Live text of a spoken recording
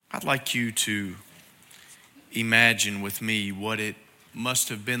like you to imagine with me what it must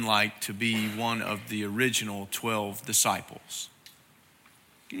have been like to be one of the original 12 disciples.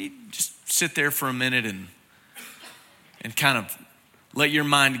 Can you just sit there for a minute and kind of let your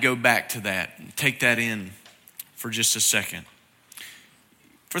mind go back to that and take that in for just a second?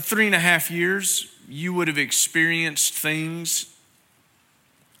 For 3.5 years, you would have experienced things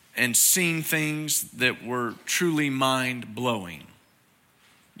and seen things that were truly mind-blowing.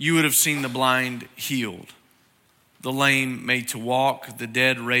 You would have seen the blind healed, the lame made to walk, the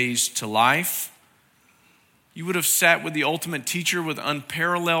dead raised to life. You would have sat with the ultimate teacher with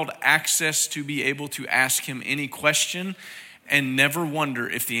unparalleled access to be able to ask him any question and never wonder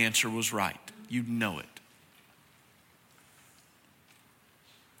if the answer was right. You'd know it.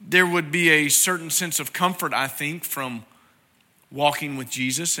 There would be a certain sense of comfort, I think, from walking with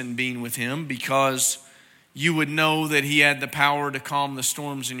Jesus and being with him, because you would know that he had the power to calm the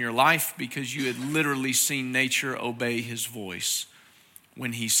storms in your life, because you had literally seen nature obey his voice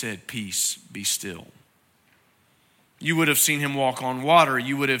when he said, "Peace, be still." You would have seen him walk on water.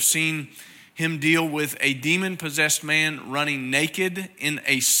 You would have seen him deal with a demon-possessed man running naked in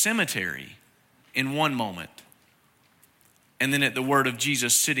a cemetery in one moment, and then at the word of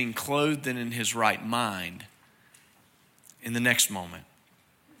Jesus sitting clothed and in his right mind in the next moment.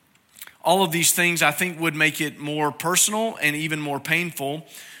 All of these things, I think, would make it more personal and even more painful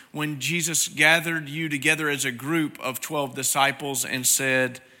when Jesus gathered you together as a group of 12 disciples and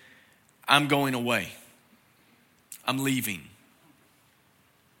said, "I'm going away. I'm leaving."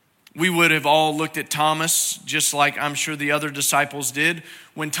 We would have all looked at Thomas, just like I'm sure the other disciples did,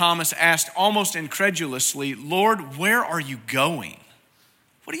 when Thomas asked almost incredulously, "Lord, where are you going?"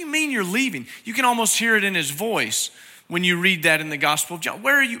 What do you mean you're leaving? You can almost hear it in his voice when you read that in the Gospel of John.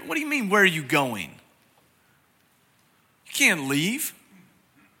 What do you mean, where are you going? You can't leave.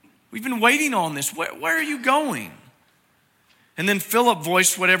 We've been waiting on this. Where are you going? And then Philip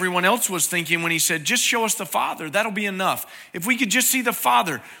voiced what everyone else was thinking when he said, "Just show us the Father. That'll be enough. If we could just see the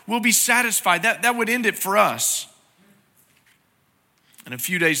Father, we'll be satisfied. That would end it for us." And a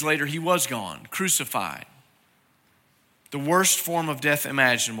few days later, he was gone, crucified. The worst form of death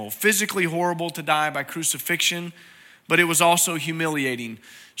imaginable. Physically horrible to die by crucifixion, but it was also humiliating.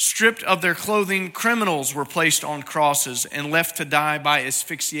 Stripped of their clothing, criminals were placed on crosses and left to die by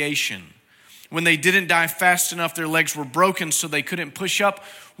asphyxiation. When they didn't die fast enough, their legs were broken so they couldn't push up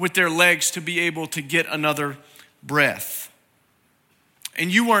with their legs to be able to get another breath.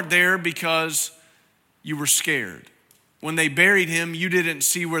 And you weren't there because you were scared. When they buried him, you didn't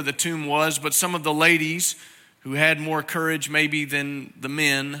see where the tomb was, but some of the ladies who had more courage maybe than the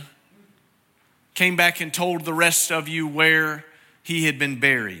men came back and told the rest of you where he had been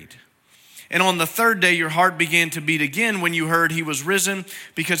buried. And on the third day, your heart began to beat again when you heard he was risen,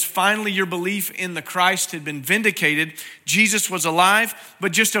 because finally your belief in the Christ had been vindicated. Jesus was alive,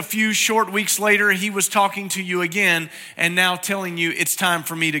 but just a few short weeks later, he was talking to you again and now telling you it's time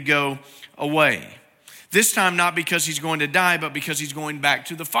for me to go away. This time not because he's going to die, but because he's going back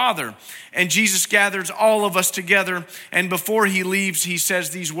to the Father. And Jesus gathers all of us together, and before he leaves, he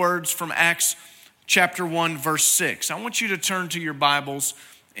says these words from Acts chapter 1, verse 6. I want you to turn to your Bibles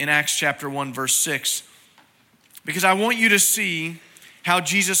in Acts chapter 1, verse 6, because I want you to see how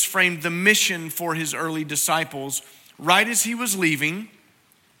Jesus framed the mission for his early disciples right as he was leaving.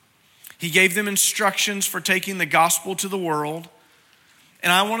 He gave them instructions for taking the gospel to the world.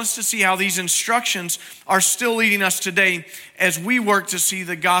 And I want us to see how these instructions are still leading us today as we work to see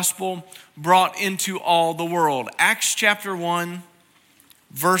the gospel brought into all the world. Acts chapter 1,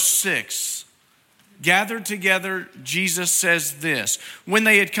 verse 6. Gathered together, Jesus says this. When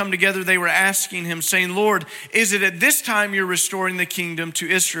they had come together, they were asking him, saying, "Lord, is it at this time you're restoring the kingdom to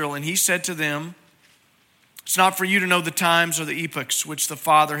Israel?" And he said to them, "It's not for you to know the times or the epochs which the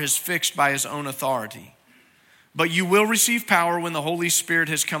Father has fixed by his own authority. But you will receive power when the Holy Spirit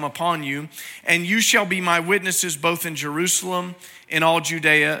has come upon you, and you shall be my witnesses both in Jerusalem, in all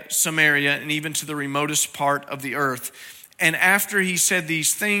Judea, Samaria, and even to the remotest part of the earth." And after he said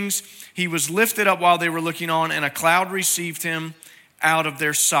these things, he was lifted up while they were looking on, and a cloud received him out of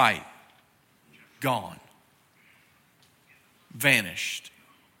their sight. Gone. Vanished.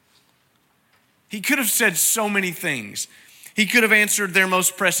 He could have said so many things. He could have answered their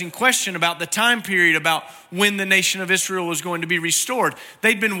most pressing question about the time period, about when the nation of Israel was going to be restored.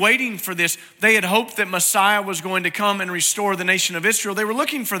 They'd been waiting for this. They had hoped that Messiah was going to come and restore the nation of Israel. They were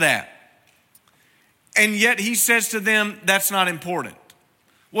looking for that. And yet he says to them, that's not important.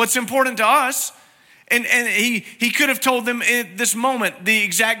 What's important to us And he could have told them at this moment the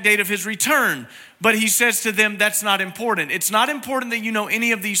exact date of his return. But he says to them, that's not important. It's not important that you know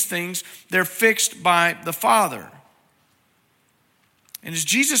any of these things. They're fixed by the Father. And as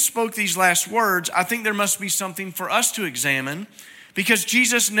Jesus spoke these last words, I think there must be something for us to examine, because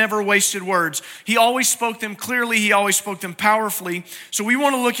Jesus never wasted words. He always spoke them clearly. He always spoke them powerfully. So we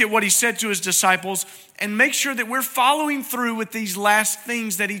want to look at what he said to his disciples and make sure that we're following through with these last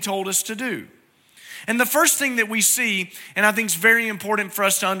things that he told us to do. And the first thing that we see, and I think is very important for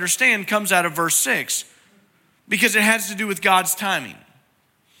us to understand, comes out of verse 6, because it has to do with God's timing.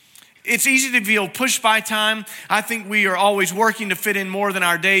 It's easy to feel pushed by time. I think we are always working to fit in more than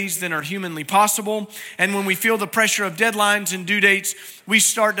our days than are humanly possible. And when we feel the pressure of deadlines and due dates, we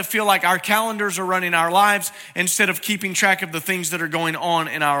start to feel like our calendars are running our lives instead of keeping track of the things that are going on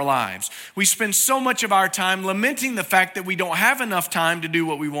in our lives. We spend so much of our time lamenting the fact that we don't have enough time to do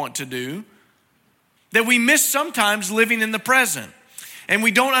what we want to do, that we miss sometimes living in the present. And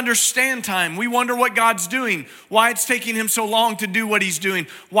we don't understand time. We wonder what God's doing, why it's taking him so long to do what he's doing,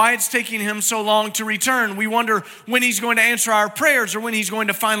 why it's taking him so long to return. We wonder when he's going to answer our prayers or when he's going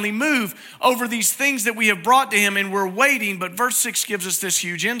to finally move over these things that we have brought to him, and we're waiting. But verse 6 gives us this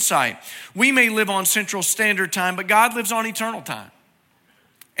huge insight. We may live on Central Standard Time, but God lives on eternal time.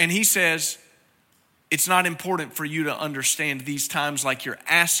 And he says, it's not important for you to understand these times like you're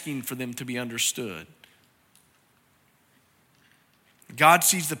asking for them to be understood. God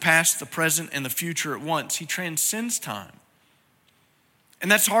sees the past, the present, and the future at once. He transcends time. And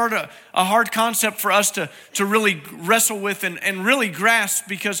that's a hard concept for us to really wrestle with and really grasp,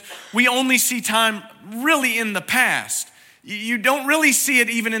 because we only see time really in the past. You don't really see it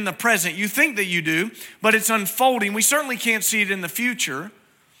even in the present. You think that you do, but it's unfolding. We certainly can't see it in the future.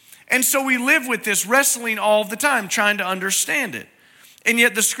 And so we live with this wrestling all the time, trying to understand it. And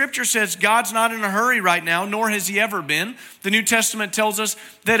yet the scripture says God's not in a hurry right now, nor has he ever been. The New Testament tells us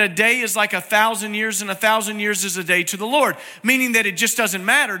that a day is like 1,000 years, and 1,000 years is a day to the Lord, meaning that it just doesn't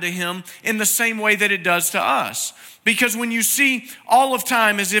matter to him in the same way that it does to us. Because when you see all of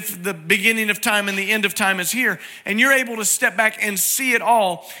time as if the beginning of time and the end of time is here, and you're able to step back and see it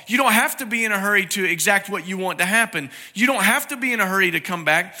all, you don't have to be in a hurry to exact what you want to happen. You don't have to be in a hurry to come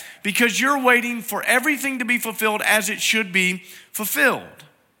back, because you're waiting for everything to be fulfilled as it should be fulfilled.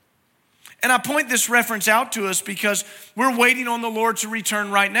 And I point this reference out to us because we're waiting on the Lord to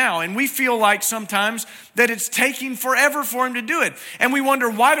return right now. And we feel like sometimes that it's taking forever for him to do it. And we wonder,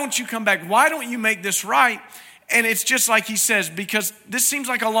 why don't you come back? Why don't you make this right? And it's just like he says, because this seems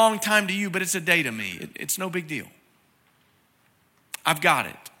like a long time to you, but it's a day to me. It's no big deal. I've got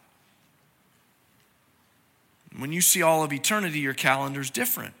it. When you see all of eternity, your calendar's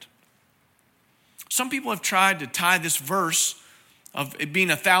different. Some people have tried to tie this verse of it being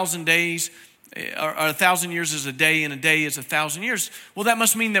 1,000 days, or 1,000 years is a day, and a day is 1,000 years. Well, that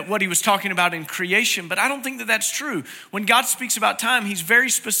must mean that what he was talking about in creation, but I don't think that that's true. When God speaks about time, he's very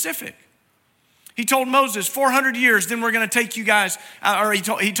specific. He told Moses, 400 years, then we're going to take you guys, or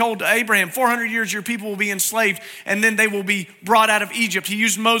he told Abraham, 400 years your people will be enslaved, and then they will be brought out of Egypt. He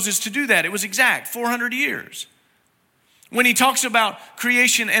used Moses to do that. It was exact, 400 years. When he talks about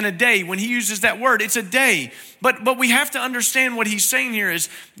creation and a day, when he uses that word, it's a day. But we have to understand what he's saying here is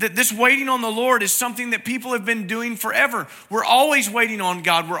that this waiting on the Lord is something that people have been doing forever. We're always waiting on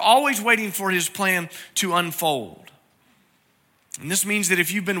God. We're always waiting for his plan to unfold. And this means that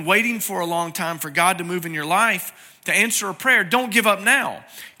if you've been waiting for a long time for God to move in your life, to answer a prayer, don't give up now.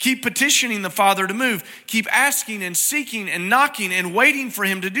 Keep petitioning the Father to move. Keep asking and seeking and knocking and waiting for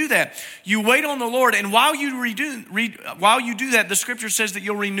him to do that. You wait on the Lord, and while you do that, the scripture says that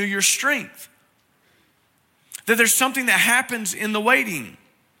you'll renew your strength. That there's something that happens in the waiting.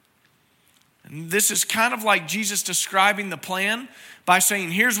 And this is kind of like Jesus describing the plan by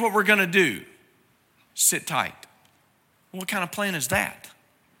saying, here's what we're going to do. Sit tight. What kind of plan is that?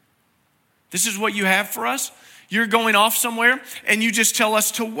 This is what you have for us? You're going off somewhere and you just tell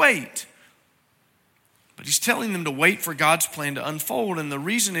us to wait. But he's telling them to wait for God's plan to unfold. And the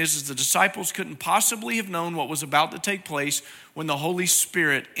reason is the disciples couldn't possibly have known what was about to take place when the Holy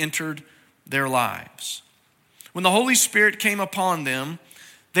Spirit entered their lives. When the Holy Spirit came upon them,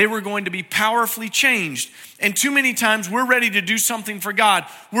 they were going to be powerfully changed. And too many times we're ready to do something for God.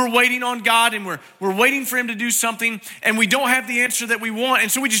 We're waiting on God, and we're waiting for him to do something, and we don't have the answer that we want. And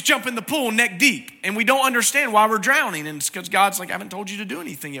so we just jump in the pool neck deep, and we don't understand why we're drowning. And it's because God's like, I haven't told you to do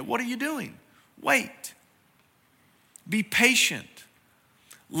anything yet. What are you doing? Wait. Be patient.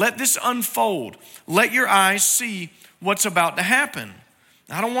 Let this unfold. Let your eyes see what's about to happen.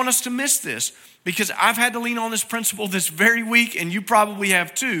 I don't want us to miss this, because I've had to lean on this principle this very week, and you probably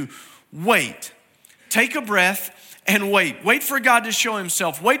have too. Wait. take a breath and wait. Wait for God to show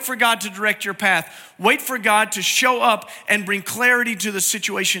himself. Wait for God to direct your path. Wait for God to show up and bring clarity to the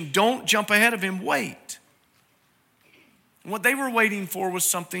situation. Don't jump ahead of him. Wait. What they were waiting for was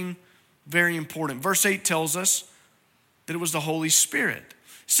something very important. Verse 8 tells us that it was the Holy Spirit.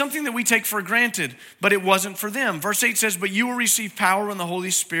 Something that we take for granted, but it wasn't for them. Verse 8 says, but you will receive power when the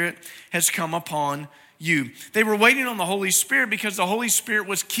Holy Spirit has come upon you. They were waiting on the Holy Spirit because the Holy Spirit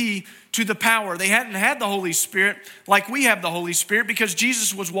was key to the power. They hadn't had the Holy Spirit like we have the Holy Spirit because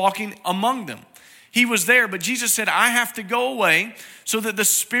Jesus was walking among them. He was there, but Jesus said, I have to go away so that the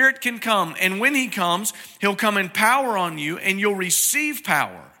Spirit can come. And when he comes, he'll come in power on you and you'll receive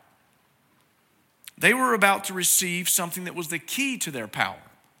power. They were about to receive something that was the key to their power.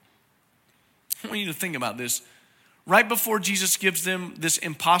 I want you to think about this. Right before Jesus gives them this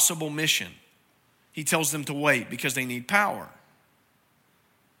impossible mission, he tells them to wait because they need power.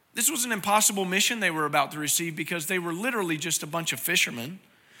 This was an impossible mission they were about to receive because they were literally just a bunch of fishermen.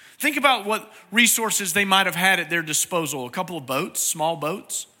 Think about what resources they might have had at their disposal. A couple of boats, small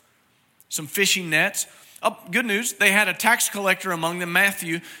boats, some fishing nets. Oh, good news, they had a tax collector among them,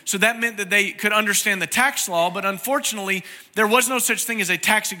 Matthew, so that meant that they could understand the tax law, but unfortunately, there was no such thing as a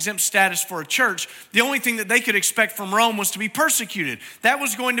tax-exempt status for a church. The only thing that they could expect from Rome was to be persecuted. That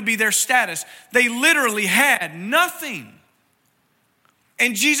was going to be their status. They literally had nothing.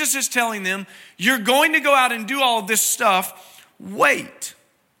 And Jesus is telling them, you're going to go out and do all of this stuff. Wait.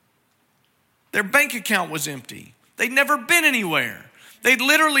 Their bank account was empty. They'd never been anywhere. They'd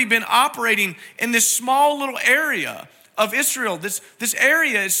literally been operating in this small little area of Israel. This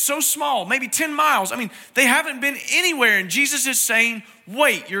area is so small, maybe 10 miles. I mean, they haven't been anywhere. And Jesus is saying,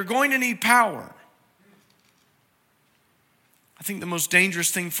 wait, you're going to need power. I think the most dangerous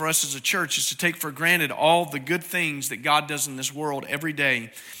thing for us as a church is to take for granted all the good things that God does in this world every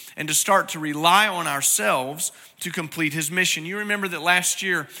day and to start to rely on ourselves to complete his mission. You remember that last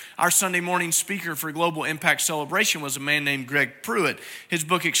year, our Sunday morning speaker for Global Impact Celebration was a man named Greg Pruitt. His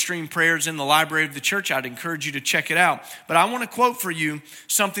book, Extreme Prayer, is in the library of the church. I'd encourage you to check it out. But I want to quote for you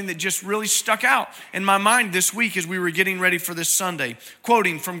something that just really stuck out in my mind this week as we were getting ready for this Sunday.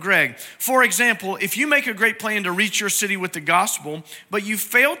 Quoting from Greg, for example, if you make a great plan to reach your city with the gospel, but you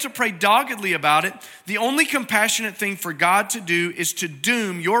fail to pray doggedly about it, the only compassionate thing for God to do is to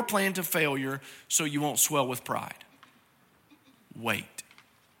doom your plan to failure so you won't swell with pride. Wait.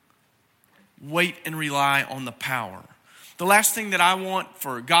 Wait and rely on the power. The last thing that I want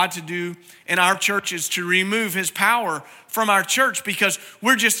for God to do in our church is to remove his power from our church because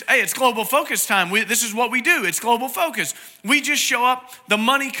we're just, hey, it's global focus time. This is what we do. It's global focus. We just show up. The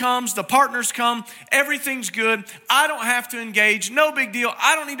money comes. The partners come. Everything's good. I don't have to engage. No big deal.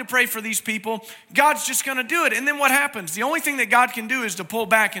 I don't need to pray for these people. God's just going to do it. And then what happens? The only thing that God can do is to pull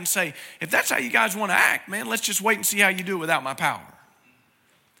back and say, if that's how you guys want to act, man, let's just wait and see how you do it without my power.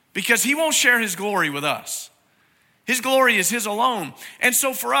 Because he won't share his glory with us. His glory is his alone. And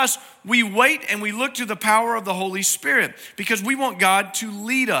so for us, we wait and we look to the power of the Holy Spirit because we want God to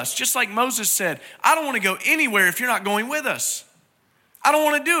lead us. Just like Moses said, I don't want to go anywhere if you're not going with us. I don't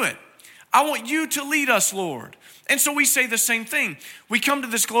want to do it. I want you to lead us, Lord. And so we say the same thing. We come to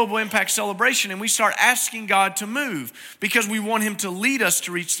this Global Impact Celebration and we start asking God to move because we want him to lead us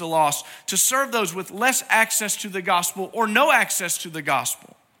to reach the lost, to serve those with less access to the gospel or no access to the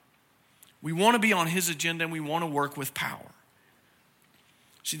gospel. We want to be on his agenda and we want to work with power.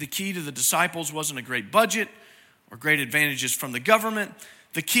 See, the key to the disciples wasn't a great budget or great advantages from the government.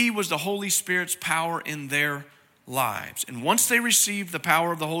 The key was the Holy Spirit's power in their lives. And once they received the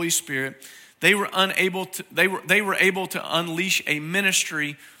power of the Holy Spirit, they were able to unleash a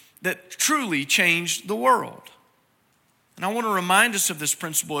ministry that truly changed the world. And I want to remind us of this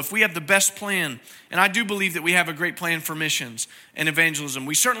principle. If we have the best plan, and I do believe that we have a great plan for missions and evangelism.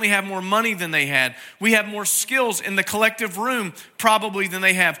 We certainly have more money than they had. We have more skills in the collective room probably than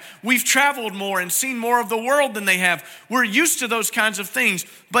they have. We've traveled more and seen more of the world than they have. We're used to those kinds of things.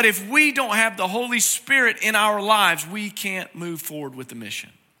 But if we don't have the Holy Spirit in our lives, we can't move forward with the mission.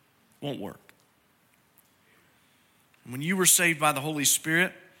 It won't work. When you were saved by the Holy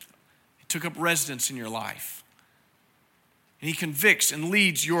Spirit, it took up residence in your life. And he convicts and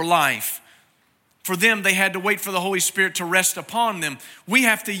leads your life. For them, they had to wait for the Holy Spirit to rest upon them. We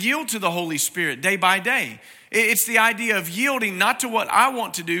have to yield to the Holy Spirit day by day. It's the idea of yielding not to what I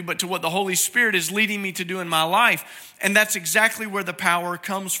want to do, but to what the Holy Spirit is leading me to do in my life. And that's exactly where the power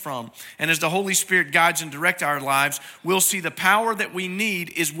comes from. And as the Holy Spirit guides and directs our lives, we'll see the power that we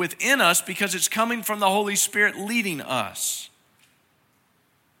need is within us because it's coming from the Holy Spirit leading us.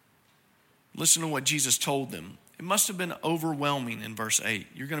 Listen to what Jesus told them. It must have been overwhelming in verse 8.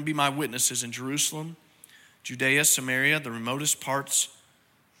 You're going to be my witnesses in Jerusalem, Judea, Samaria, the remotest parts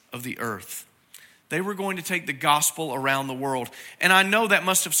of the earth. They were going to take the gospel around the world. And I know that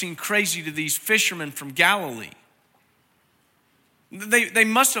must have seemed crazy to these fishermen from Galilee. They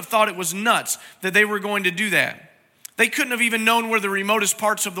must have thought it was nuts that they were going to do that. They couldn't have even known where the remotest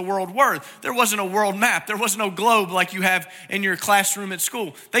parts of the world were. There wasn't a world map. There was no globe like you have in your classroom at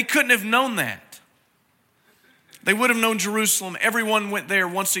school. They couldn't have known that. They would have known Jerusalem. Everyone went there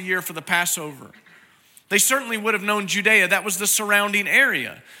once a year for the Passover. They certainly would have known Judea. That was the surrounding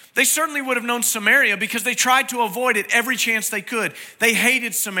area. They certainly would have known Samaria because they tried to avoid it every chance they could. They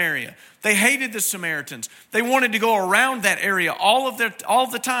hated Samaria. They hated the Samaritans. They wanted to go around that area all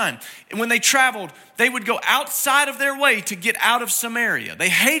the time. And when they traveled, they would go outside of their way to get out of Samaria. They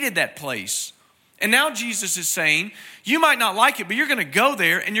hated that place. And now Jesus is saying, you might not like it, but you're going to go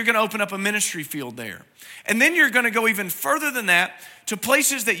there and you're going to open up a ministry field there. And then you're going to go even further than that to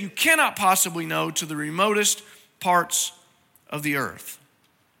places that you cannot possibly know, to the remotest parts of the earth.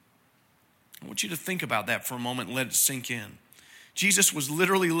 I want you to think about that for a moment and let it sink in. Jesus was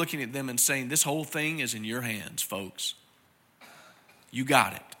literally looking at them and saying, this whole thing is in your hands, folks. You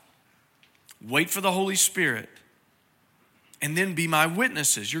got it. Wait for the Holy Spirit and then be my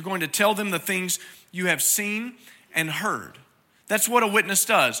witnesses. You're going to tell them the things you have seen and heard. That's what a witness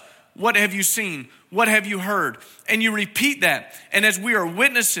does. What have you seen? What have you heard? And you repeat that. And as we are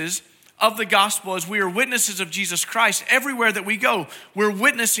witnesses of the gospel, as we are witnesses of Jesus Christ, everywhere that we go, we're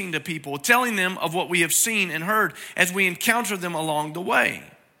witnessing to people, telling them of what we have seen and heard as we encounter them along the way.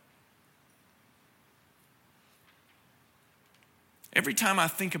 Every time I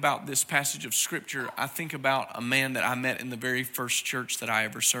think about this passage of Scripture, I think about a man that I met in the very first church that I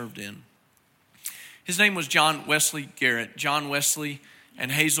ever served in. His name was John Wesley Garrett. John Wesley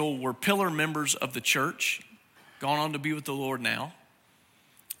and Hazel were pillar members of the church, gone on to be with the Lord now.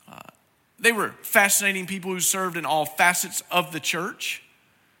 They were fascinating people who served in all facets of the church.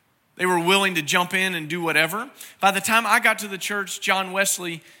 They were willing to jump in and do whatever. By the time I got to the church, John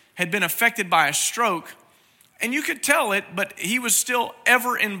Wesley had been affected by a stroke. And you could tell it, but he was still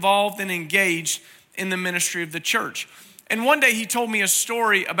ever involved and engaged in the ministry of the church. And one day he told me a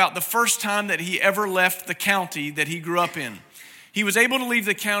story about the first time that he ever left the county that he grew up in. He was able to leave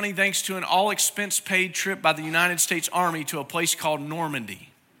the county thanks to an all-expense-paid trip by the United States Army to a place called Normandy.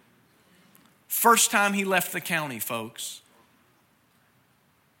 First time he left the county, folks.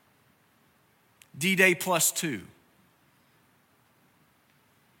 D-Day +2.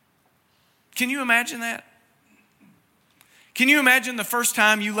 Can you imagine that? Can you imagine the first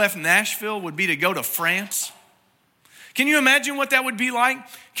time you left Nashville would be to go to France? Can you imagine what that would be like?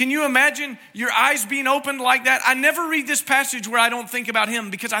 Can you imagine your eyes being opened like that? I never read this passage where I don't think about him,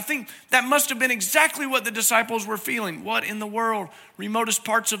 because I think that must have been exactly what the disciples were feeling. What in the world? Remotest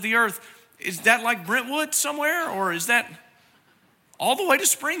parts of the earth. Is that like Brentwood somewhere? Or is that all the way to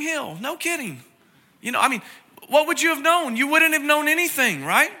Spring Hill? No kidding. What would you have known? You wouldn't have known anything,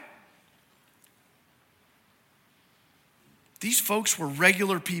 right? These folks were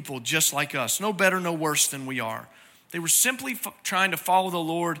regular people just like us, no better, no worse than we are. They were simply trying to follow the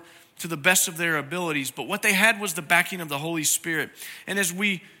Lord to the best of their abilities, but what they had was the backing of the Holy Spirit. And as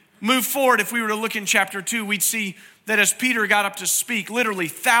we move forward, if we were to look in chapter 2, we'd see that as Peter got up to speak, literally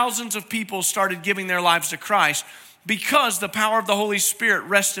thousands of people started giving their lives to Christ because the power of the Holy Spirit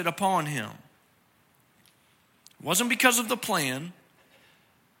rested upon him. It wasn't because of the plan.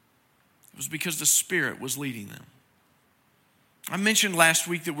 It was because the Spirit was leading them. I mentioned last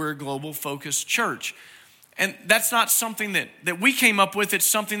week that we're a global focused church. And that's not something that we came up with. It's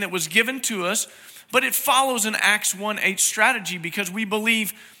something that was given to us. But it follows an Acts 1:8 strategy because we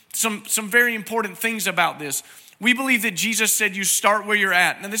believe some very important things about this. We believe that Jesus said you start where you're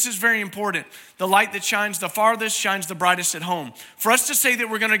at. Now this is very important. The light that shines the farthest shines the brightest at home. For us to say that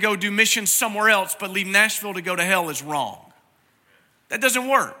we're going to go do missions somewhere else but leave Nashville to go to hell is wrong. That doesn't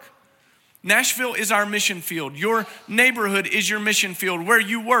work. Nashville is our mission field. Your neighborhood is your mission field. Where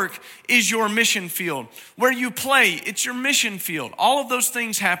you work is your mission field. Where you play, it's your mission field. All of those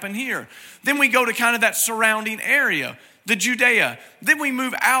things happen here. Then we go to kind of that surrounding area, the Judea. Then we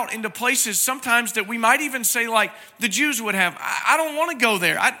move out into places sometimes that we might even say like the Jews would have. I don't want to go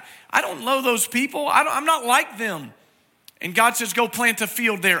there. I don't know those people. I'm not like them. And God says, go plant a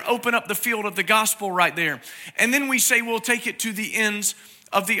field there. Open up the field of the gospel right there. And then we say we'll take it to the ends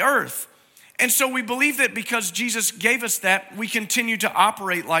of the earth. And so we believe that because Jesus gave us that, we continue to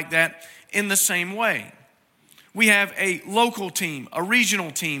operate like that in the same way. We have a local team, a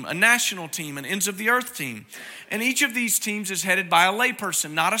regional team, a national team, an ends of the earth team. And each of these teams is headed by a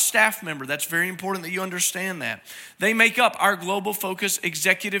layperson, not a staff member. That's very important that you understand that. They make up our global focus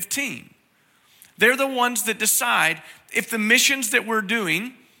executive team. They're the ones that decide if the missions that we're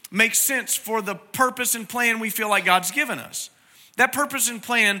doing make sense for the purpose and plan we feel like God's given us. That purpose and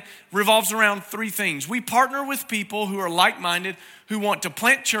plan revolves around three things. We partner with people who are like-minded, who want to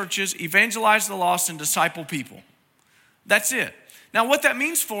plant churches, evangelize the lost, and disciple people. That's it. Now, what that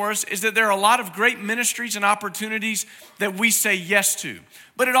means for us is that there are a lot of great ministries and opportunities that we say yes to.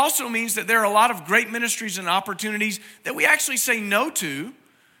 But it also means that there are a lot of great ministries and opportunities that we actually say no to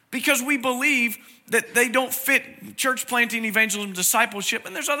because we believe that they don't fit church planting, evangelism, discipleship,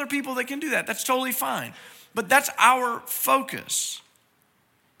 and there's other people that can do that. That's totally fine. But that's our focus.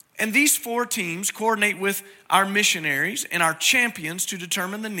 And these four teams coordinate with our missionaries and our champions to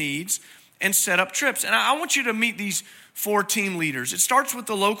determine the needs and set up trips. And I want you to meet these four team leaders. It starts with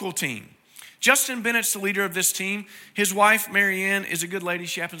the local team. Justin Bennett's the leader of this team. His wife, Marianne, is a good lady.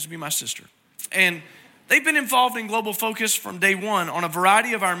 She happens to be my sister. And they've been involved in Global Focus from day one on a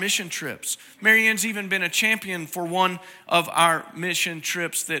variety of our mission trips. Marianne's even been a champion for one of our mission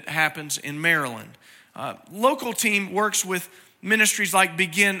trips that happens in Maryland. Local team works with ministries like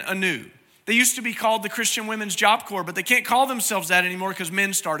Begin Anew. They used to be called the Christian Women's Job Corps, but they can't call themselves that anymore because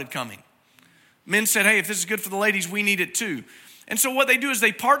men started coming. Men said, hey, if this is good for the ladies, we need it too. And so what they do is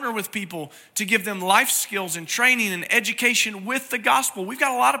they partner with people to give them life skills and training and education with the gospel. We've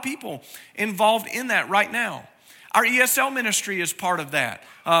got a lot of people involved in that right now. Our ESL ministry is part of that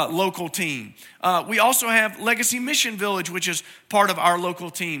local team. We also have Legacy Mission Village, which is part of our local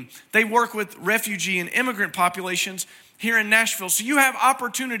team. They work with refugee and immigrant populations here in Nashville. So you have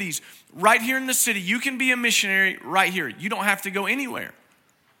opportunities right here in the city. You can be a missionary right here. You don't have to go anywhere.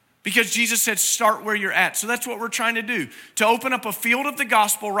 Because Jesus said, start where you're at. So that's what we're trying to do, to open up a field of the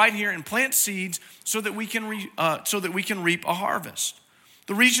gospel right here and plant seeds so that we can reap a harvest.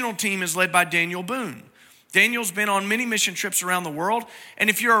 The regional team is led by Daniel Boone. Daniel's been on many mission trips around the world, and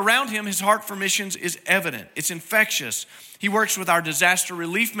if you're around him, his heart for missions is evident. It's infectious. He works with our disaster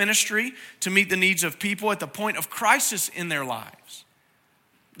relief ministry to meet the needs of people at the point of crisis in their lives.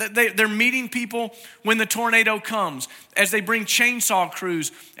 They're meeting people when the tornado comes, as they bring chainsaw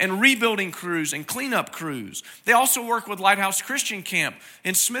crews and rebuilding crews and cleanup crews. They also work with Lighthouse Christian Camp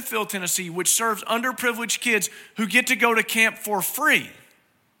in Smithville, Tennessee, which serves underprivileged kids who get to go to camp for free.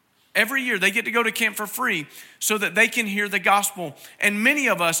 Every year they get to go to camp for free so that they can hear the gospel. And many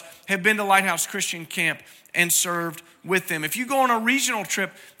of us have been to Lighthouse Christian Camp and served with them. If you go on a regional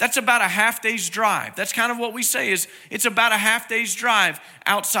trip, that's about a half day's drive. That's kind of what we say is it's about a half day's drive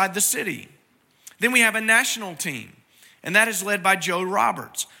outside the city. Then we have a national team, and that is led by Joe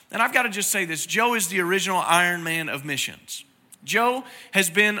Roberts. And I've got to just say this, Joe is the original Iron Man of missions. Joe has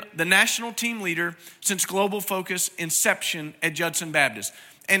been the national team leader since Global Focus inception at Judson Baptist.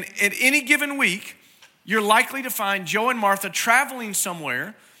 And at any given week, you're likely to find Joe and Martha traveling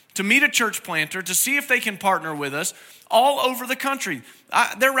somewhere to meet a church planter, to see if they can partner with us all over the country.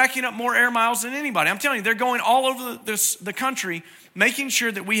 They're racking up more air miles than anybody. I'm telling you, they're going all over the country, making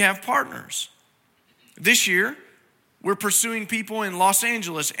sure that we have partners. This year, we're pursuing people in Los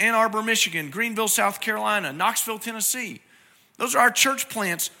Angeles, Ann Arbor, Michigan, Greenville, South Carolina, Knoxville, Tennessee. Those are our church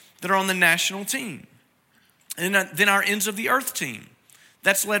plants that are on the national team. And then our Ends of the Earth team.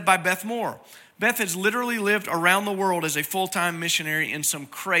 That's led by Beth Moore. Beth has literally lived around the world as a full-time missionary in some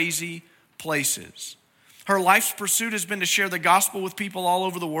crazy places. Her life's pursuit has been to share the gospel with people all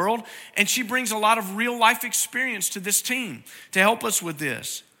over the world, and she brings a lot of real life experience to this team to help us with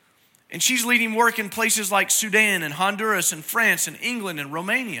this. And she's leading work in places like Sudan and Honduras and France and England and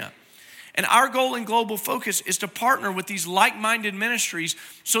Romania. And our goal in Global Focus is to partner with these like-minded ministries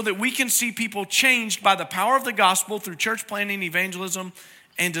so that we can see people changed by the power of the gospel through church planting, evangelism,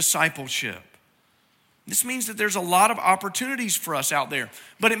 and discipleship. This means that there's a lot of opportunities for us out there,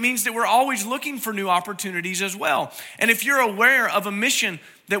 but it means that we're always looking for new opportunities as well. And if you're aware of a mission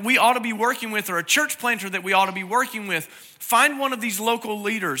that we ought to be working with or a church planter that we ought to be working with, find one of these local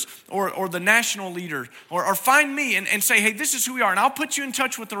leaders or the national leader or find me and say, hey, this is who we are, and I'll put you in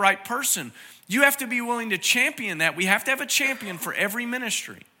touch with the right person. You have to be willing to champion that. We have to have a champion for every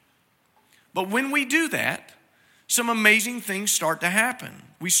ministry. But when we do that, some amazing things start to happen.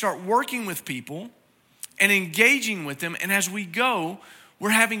 We start working with people and engaging with them. And as we go,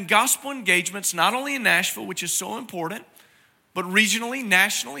 we're having gospel engagements, not only in Nashville, which is so important, but regionally,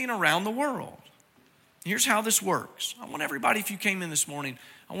 nationally, and around the world. Here's how this works. I want everybody, if you came in this morning,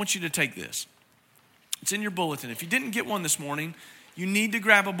 I want you to take this. It's in your bulletin. If you didn't get one this morning, you need to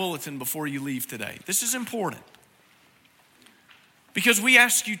grab a bulletin before you leave today. This is important. Because we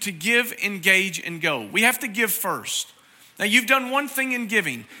ask you to give, engage, and go. We have to give first. Now, you've done one thing in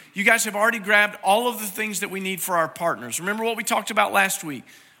giving. You guys have already grabbed all of the things that we need for our partners. Remember what we talked about last week.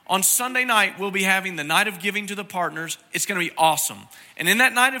 On Sunday night, we'll be having the night of giving to the partners. It's going to be awesome. And in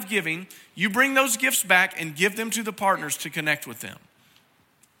that night of giving, you bring those gifts back and give them to the partners to connect with them.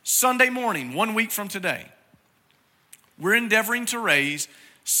 Sunday morning, 1 week from today, we're endeavoring to raise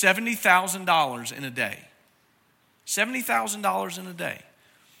 $70,000 in a day. $70,000 in a day.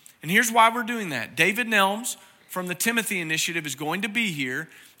 And here's why we're doing that. David Nelms from the Timothy Initiative is going to be here,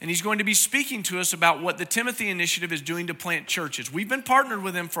 and he's going to be speaking to us about what the Timothy Initiative is doing to plant churches. We've been partnered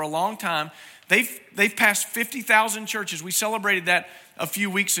with them for a long time. They've passed 50,000 churches. We celebrated that a few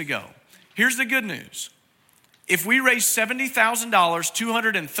weeks ago. Here's the good news. If we raise $70,000,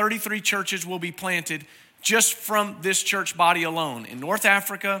 233 churches will be planted just from this church body alone in North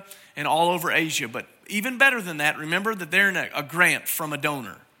Africa and all over Asia. But even better than that, remember that they're in a grant from a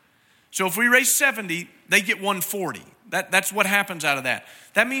donor. So if we raise 70, they get 140. That's what happens out of that.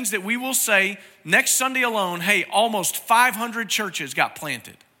 That means that we will say next Sunday alone, hey, almost 500 churches got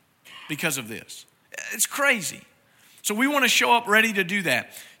planted because of this. It's crazy. So we want to show up ready to do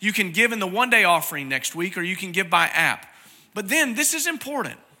that. You can give in the one-day offering next week, or you can give by app. But then this is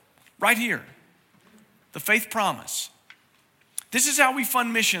important right here. The faith promise. This is how we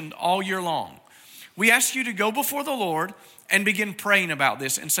fund mission all year long. We ask you to go before the Lord and begin praying about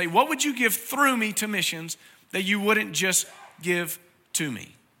this and say, what would you give through me to missions that you wouldn't just give to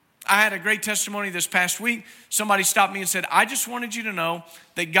me? I had a great testimony this past week. Somebody stopped me and said, I just wanted you to know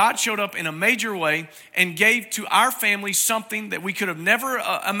that God showed up in a major way and gave to our family something that we could have never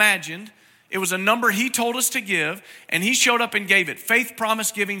imagined. It was a number he told us to give, and he showed up and gave it. Faith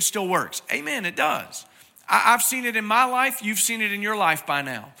promise giving still works. Amen, it does. I've seen it in my life. You've seen it in your life by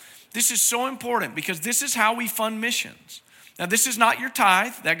now. This is so important because this is how we fund missions. Now, this is not your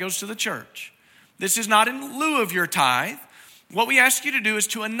tithe. That goes to the church. This is not in lieu of your tithe. What we ask you to do is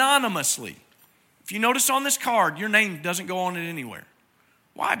to anonymously. If you notice on this card, your name doesn't go on it anywhere.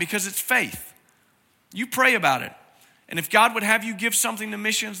 Why? Because it's faith. You pray about it. And if God would have you give something to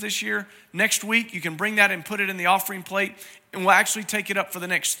missions this year, next week, you can bring that and put it in the offering plate, and we'll actually take it up for the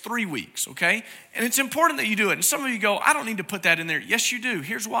next 3 weeks, okay? And it's important that you do it. And some of you go, I don't need to put that in there. Yes, you do.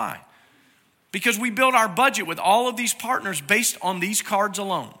 Here's why. Because we build our budget with all of these partners based on these cards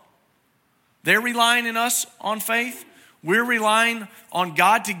alone. They're relying on us on faith. We're relying on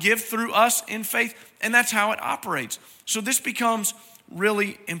God to give through us in faith, and that's how it operates. So this becomes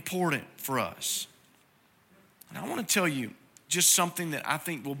really important for us. And I want to tell you just something that I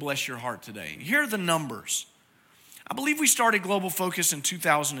think will bless your heart today. Here are the numbers. I believe we started Global Focus in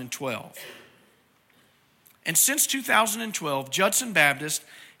 2012. And since 2012, Judson Baptist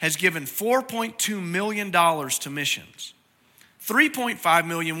has given $4.2 million to missions. $3.5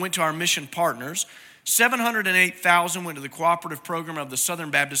 million went to our mission partners. $708,000 went to the cooperative program of the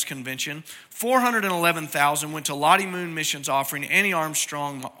Southern Baptist Convention. $411,000 went to Lottie Moon Missions Offering, Annie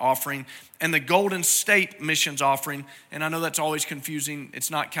Armstrong Offering, and the Golden State Missions Offering. And I know that's always confusing.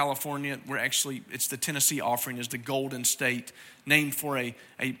 It's not California. It's the Tennessee Offering is the Golden State, named for a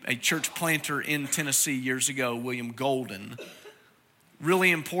church planter in Tennessee years ago, William Golden.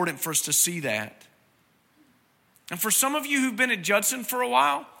 Really important for us to see that. And for some of you who've been at Judson for a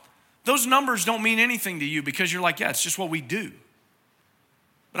while, those numbers don't mean anything to you because you're like, yeah, it's just what we do.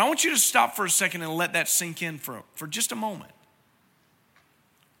 But I want you to stop for a second and let that sink in for just a moment.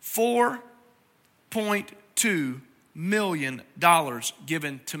 $4.2 million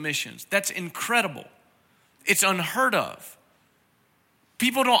given to missions. That's incredible. It's unheard of.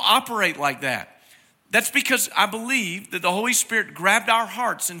 People don't operate like that. That's because I believe that the Holy Spirit grabbed our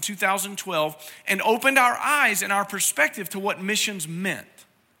hearts in 2012 and opened our eyes and our perspective to what missions meant.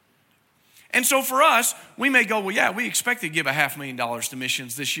 And so for us, we may go, well, yeah, we expect to give $500,000 to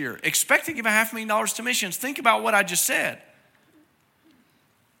missions this year. Expect to give $500,000 to missions. Think about what I just said.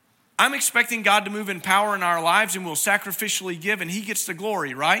 I'm expecting God to move in power in our lives, and we'll sacrificially give, and he gets the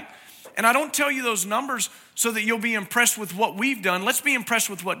glory, right? And I don't tell you those numbers so that you'll be impressed with what we've done. Let's be impressed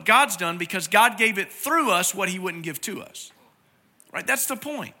with what God's done, because God gave it through us what he wouldn't give to us. Right? That's the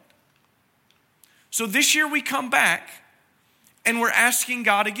point. So this year we come back and we're asking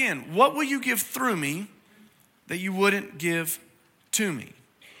God again, what will you give through me that you wouldn't give to me?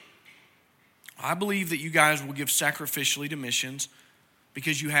 I believe that you guys will give sacrificially to missions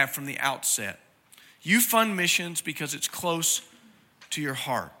because you have from the outset. You fund missions because it's close to your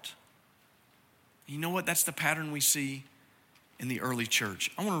heart. You know what? That's the pattern we see in the early church.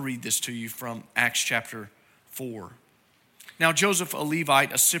 I want to read this to you from Acts chapter 4. Now Joseph, a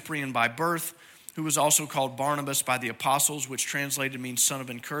Levite, a Cyprian by birth, who was also called Barnabas by the apostles, which translated means son of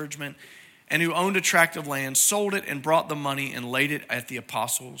encouragement, and who owned a tract of land, sold it and brought the money and laid it at the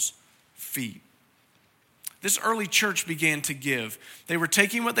apostles' feet. this early church began to give. They were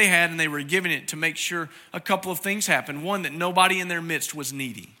taking what they had and they were giving it to make sure a couple of things happened. One, that nobody in their midst was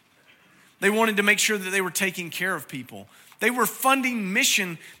needy. They wanted to make sure that they were taking care of people. They were funding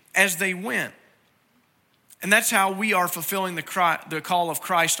mission as they went. And that's how we are fulfilling the call of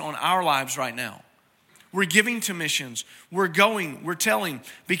Christ on our lives right now. We're giving to missions. We're going, we're telling,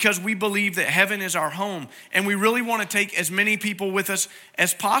 because we believe that heaven is our home. And we really want to take as many people with us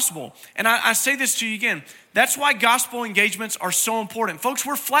as possible. And I say this to you again. That's why gospel engagements are so important. Folks,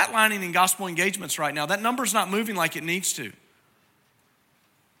 we're flatlining in gospel engagements right now. That number's not moving like it needs to.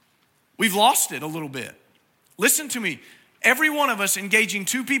 We've lost it a little bit. Listen to me. Every one of us engaging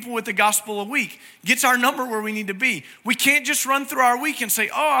 2 people with the gospel a week gets our number where we need to be. We can't just run through our week and say,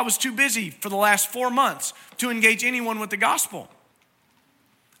 oh, I was too busy for the last 4 months to engage anyone with the gospel.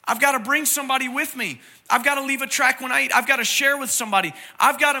 I've got to bring somebody with me. I've got to leave a track when I eat. I've got to share with somebody.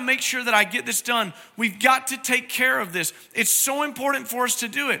 I've got to make sure that I get this done. We've got to take care of this. It's so important for us to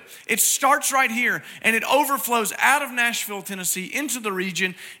do it. It starts right here and it overflows out of Nashville, Tennessee, into the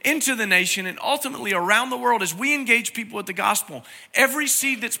region, into the nation, and ultimately around the world as we engage people with the gospel. Every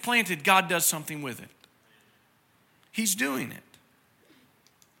seed that's planted, God does something with it. He's doing it.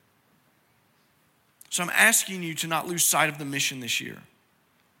 So I'm asking you to not lose sight of the mission this year.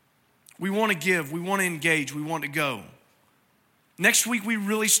 We want to give, we want to engage, we want to go. Next week, we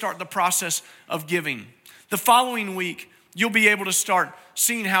really start the process of giving. The following week, you'll be able to start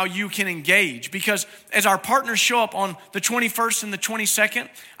seeing how you can engage, because as our partners show up on the 21st and the 22nd,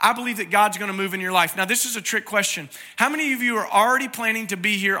 I believe that God's going to move in your life. Now, this is a trick question. How many of you are already planning to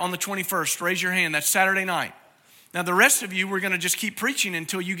be here on the 21st? Raise your hand. That's Saturday night. Now, the rest of you, we're going to just keep preaching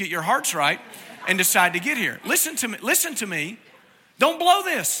until you get your hearts right and decide to get here. Listen to me. Don't blow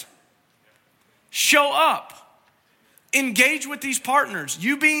this. Show up. Engage with these partners.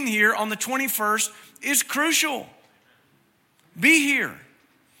 You being here on the 21st is crucial. Be here.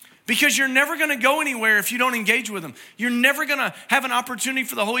 Because you're never going to go anywhere if you don't engage with them. You're never going to have an opportunity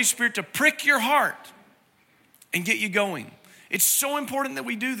for the Holy Spirit to prick your heart and get you going. It's so important that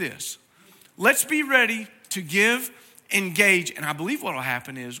we do this. Let's be ready to give, engage, and I believe what will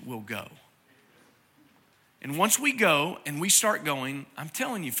happen is we'll go. And once we go and we start going, I'm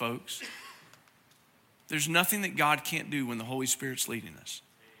telling you folks, there's nothing that God can't do when the Holy Spirit's leading us.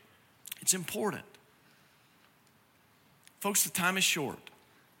 It's important. Folks, the time is short.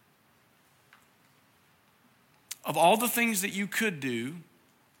 Of all the things that you could do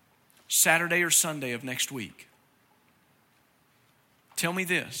Saturday or Sunday of next week, tell me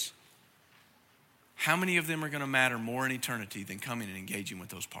this. How many of them are going to matter more in eternity than coming and engaging with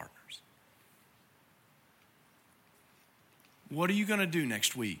those partners? What are you going to do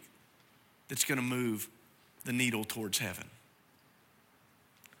next week that's going to move the needle towards heaven?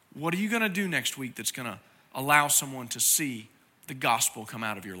 What are you going to do next week that's going to allow someone to see the gospel come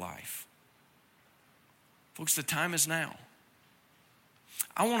out of your life? Folks, the time is now.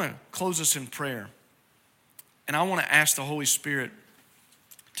 I want to close us in prayer, and I want to ask the Holy Spirit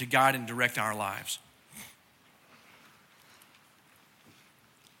to guide and direct our lives.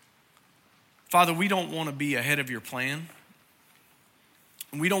 Father, we don't want to be ahead of your plan,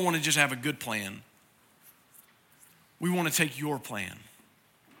 and we don't want to just have a good plan. We want to take your plan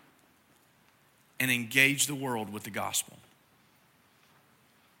and engage the world with the gospel.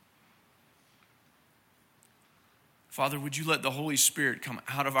 Father, would you let the Holy Spirit come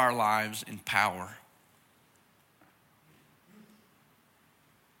out of our lives in power?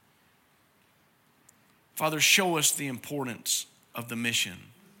 Father, show us the importance of the mission.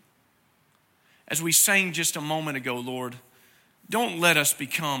 As we sang just a moment ago, Lord, don't let us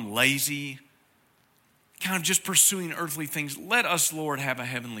become lazy, kind of just pursuing earthly things. Let us, Lord, have a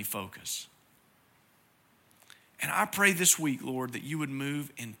heavenly focus. And I pray this week, Lord, that you would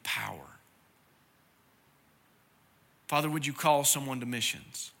move in power. Father, would you call someone to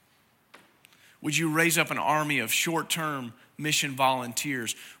missions? Would you raise up an army of short-term mission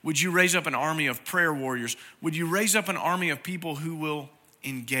volunteers? Would you raise up an army of prayer warriors? Would you raise up an army of people who will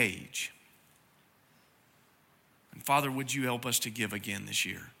engage? And Father, would you help us to give again this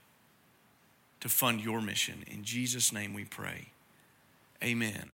year to fund your mission? In Jesus' name we pray. Amen.